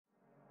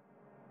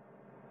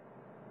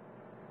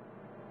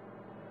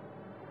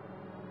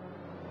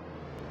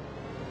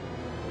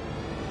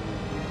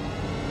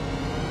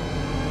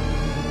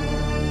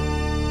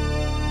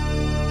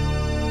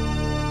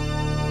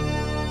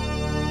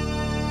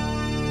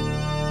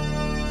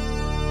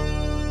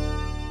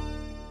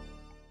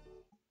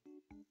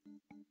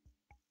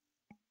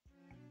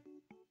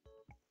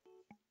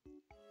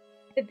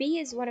The bee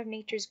is one of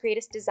nature's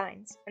greatest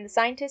designs, and the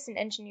scientists and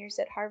engineers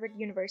at Harvard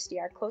University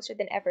are closer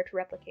than ever to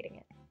replicating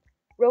it.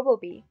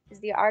 RoboBee is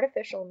the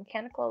artificial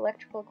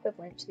mechanical-electrical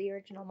equivalent to the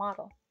original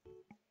model.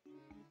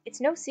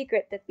 It's no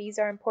secret that bees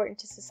are important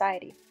to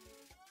society.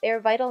 They are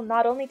vital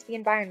not only to the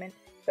environment,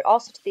 but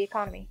also to the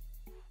economy.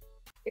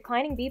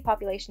 Declining bee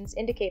populations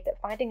indicate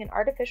that finding an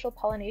artificial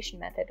pollination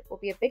method will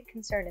be a big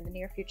concern in the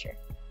near future.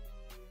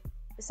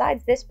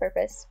 Besides this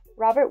purpose,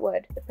 Robert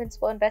Wood, the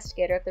principal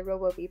investigator of the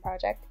RoboBee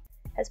project,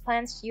 has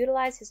plans to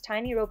utilize his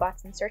tiny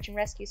robots in search and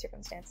rescue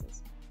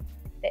circumstances.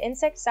 The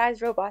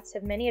insect-sized robots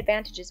have many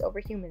advantages over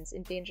humans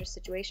in dangerous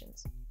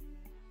situations.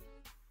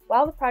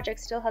 While the project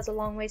still has a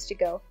long ways to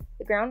go,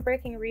 the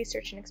groundbreaking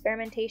research and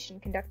experimentation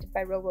conducted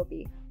by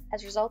RoboBee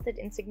has resulted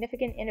in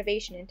significant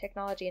innovation in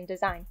technology and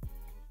design.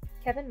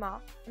 Kevin Ma,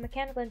 a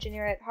mechanical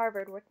engineer at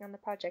Harvard working on the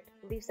project,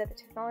 believes that the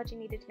technology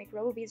needed to make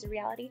RoboBees a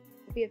reality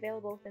will be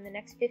available within the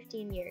next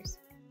 15 years.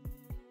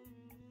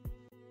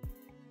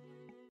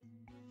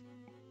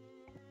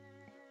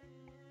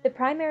 The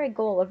primary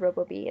goal of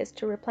RoboBee is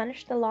to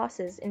replenish the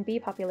losses in bee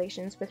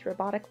populations with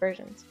robotic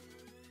versions.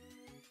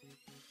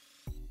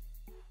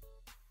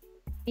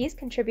 Bees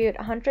contribute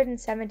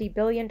 $170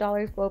 billion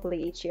globally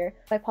each year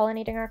by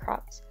pollinating our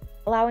crops,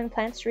 allowing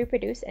plants to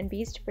reproduce and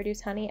bees to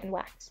produce honey and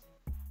wax.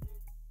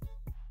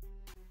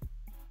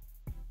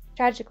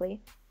 Tragically,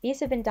 bees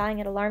have been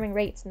dying at alarming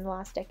rates in the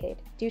last decade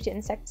due to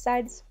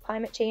insecticides,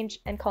 climate change,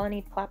 and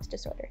colony collapse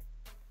disorder.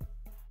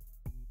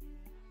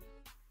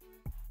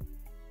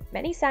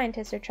 Many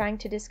scientists are trying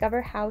to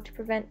discover how to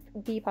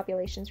prevent bee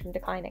populations from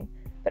declining,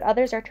 but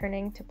others are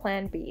turning to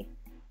Plan B.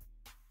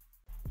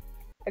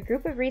 A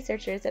group of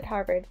researchers at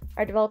Harvard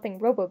are developing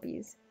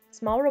RoboBees,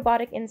 small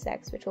robotic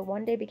insects which will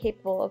one day be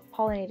capable of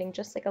pollinating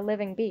just like a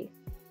living bee.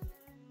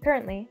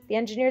 Currently, the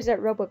engineers at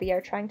RoboBee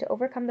are trying to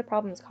overcome the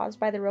problems caused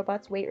by the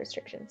robot's weight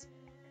restrictions.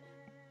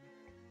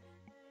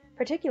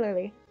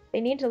 Particularly,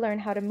 they need to learn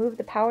how to move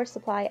the power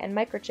supply and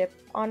microchip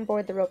on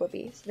board the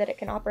RoboBee so that it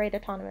can operate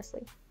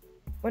autonomously.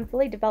 When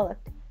fully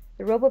developed,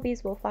 the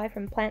RoboBees will fly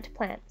from plant to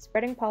plant,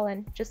 spreading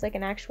pollen just like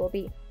an actual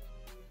bee.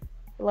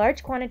 The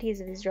large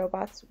quantities of these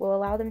robots will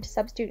allow them to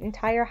substitute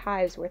entire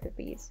hives worth of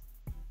bees.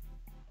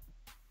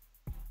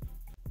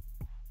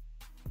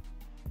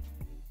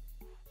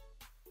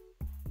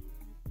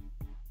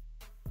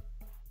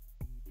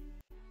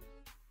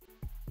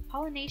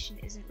 Pollination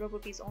isn't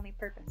RoboBee's only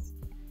purpose.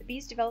 The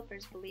bee's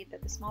developers believe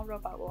that the small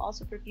robot will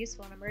also prove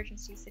useful in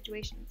emergency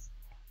situations.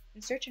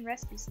 In search and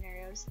rescue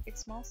scenarios,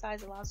 its small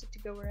size allows it to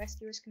go where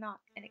rescuers cannot,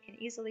 and it can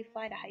easily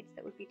fly to heights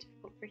that would be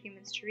difficult for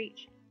humans to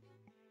reach.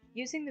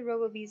 Using the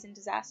RoboBees in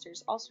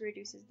disasters also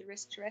reduces the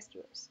risk to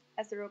rescuers,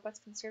 as the robots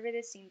can survey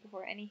the scene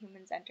before any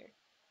humans enter.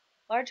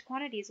 Large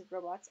quantities of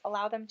robots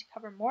allow them to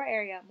cover more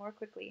area more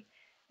quickly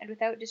and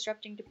without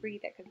disrupting debris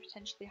that could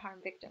potentially harm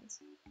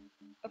victims.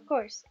 Of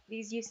course,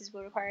 these uses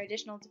will require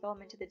additional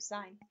development to the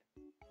design.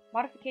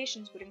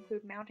 Modifications would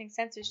include mounting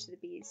sensors to the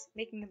bees,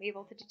 making them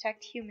able to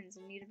detect humans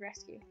in need of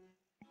rescue.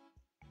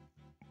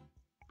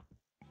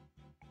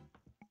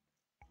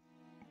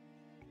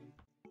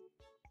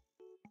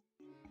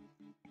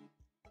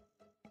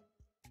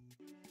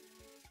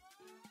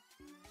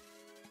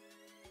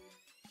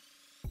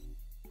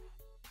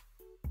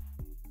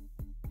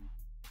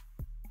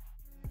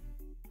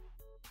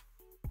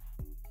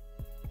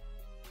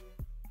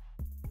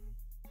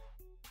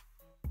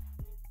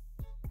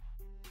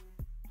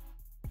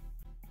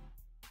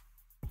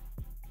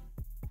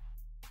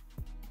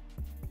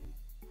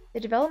 The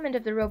development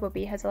of the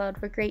RoboBee has allowed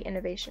for great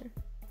innovation.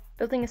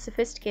 Building a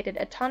sophisticated,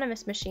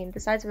 autonomous machine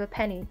the size of a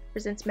penny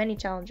presents many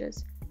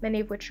challenges, many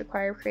of which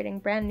require creating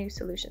brand new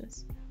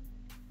solutions.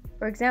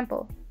 For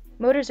example,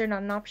 motors are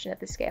not an option at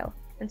this scale,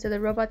 and so the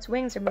robot's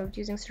wings are moved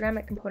using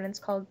ceramic components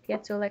called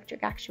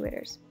piezoelectric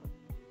actuators.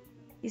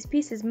 These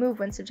pieces move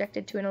when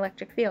subjected to an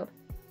electric field.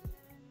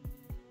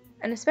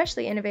 An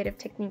especially innovative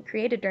technique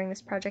created during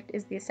this project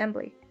is the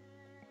assembly.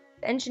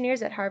 The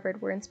engineers at Harvard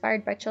were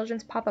inspired by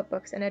children's pop-up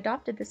books and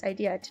adopted this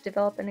idea to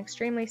develop an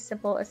extremely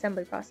simple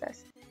assembly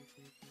process.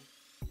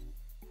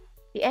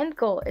 The end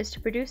goal is to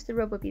produce the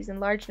RoboBees in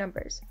large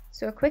numbers,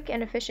 so a quick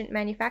and efficient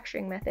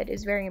manufacturing method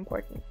is very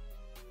important.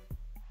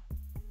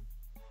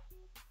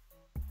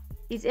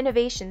 These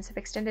innovations have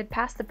extended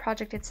past the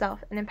project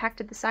itself and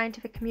impacted the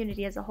scientific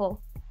community as a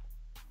whole.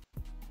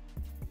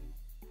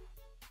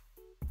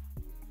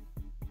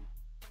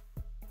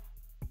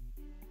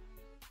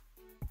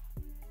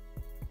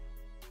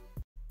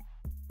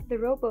 The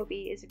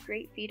RoboBee is a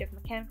great feat of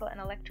mechanical and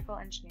electrical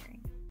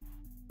engineering.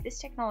 This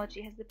technology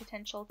has the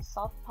potential to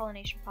solve the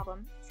pollination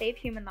problem, save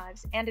human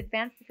lives, and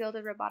advance the field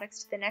of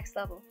robotics to the next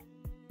level.